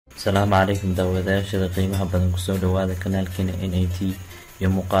السلام عليكم daawadayaasha qiimaha badan kusoo dhawaada kanaalkeena NAT iyo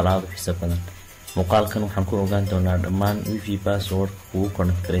muuqaal aad u xiiso badan. Muuqaalkan waxaan ku ogaan doonaa dhamaan wifi password kugu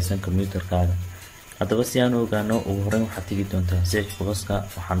connect garaysan computerkaaga. Haddaba si aan u ogaano ugu horreyn waxaad tagi doontaa search box-ka,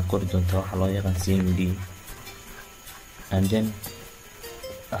 waxaan qori doontaa waxa loo yaqaan CMD and then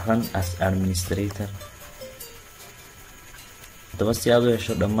run as administrator. haddaba si aad u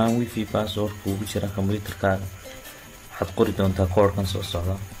hesho dhamaan wifi password kugu jira computerkaaga waxaad qori doontaa koodhkan soo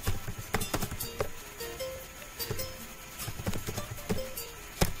socda.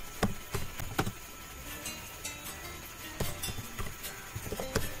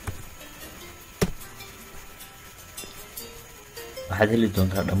 waxaad heli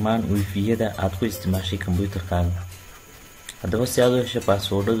doontaa dhamaan wifi-yada aad ku isticmaashay computerkaaga. haddaba si aad u hesho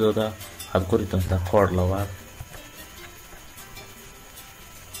passwordadooda waxaad qori doontaa koodh labaad.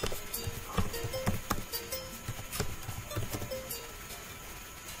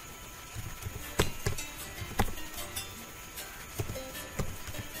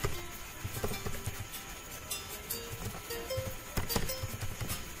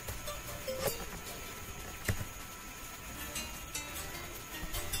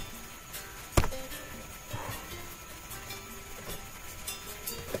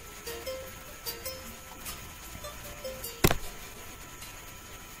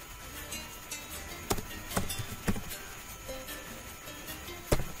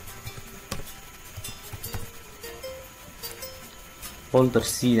 folder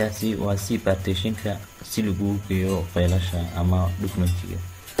sidaasi waa si partitionka si lagu geeyo faylasha ama documentiga.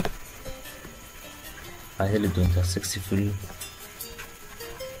 waxaad heli doontaa successful.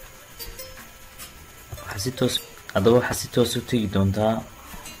 waxaad si toos u tegi doontaa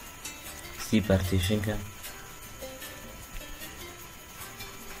si partitionka.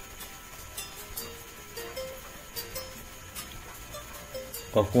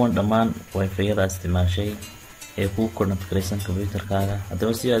 waa kuwan dhamaan wifi-yada isticmaashay ee kugu connect garaysan computerkaaga.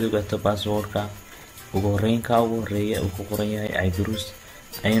 haddaba si aad u ogaato passwordka ugu horeeya uu ku qoran yahay ivirus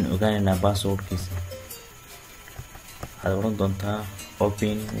ayaan ogaanaynaa passwordkiisa. waxaad oran doontaa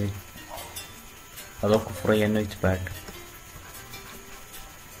open with adoo ku furaya notepad.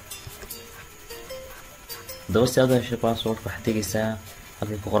 haddaba si aad u hesho passwordka waxaad tegaysaa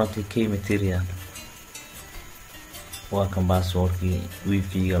halkay ku qorantay key material. waa kan passwordkii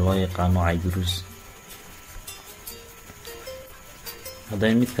wifi-ga loo yaqaano ivirus.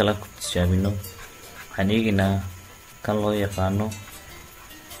 haddaan mid kale ku tijaabino waxaan eegaynaa kan loo yaqaano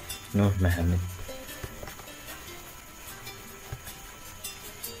nuux maxamed.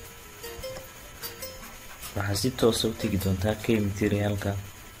 waxaad si toosa u tegi doontaa key materialka.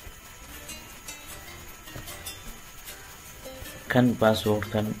 kan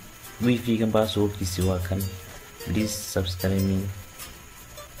passwordkan wifi-gan passwordkiisi waa kan. please subscribe me.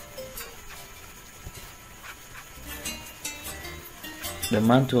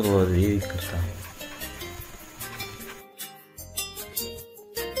 dhammaantood waad eegi kartaa.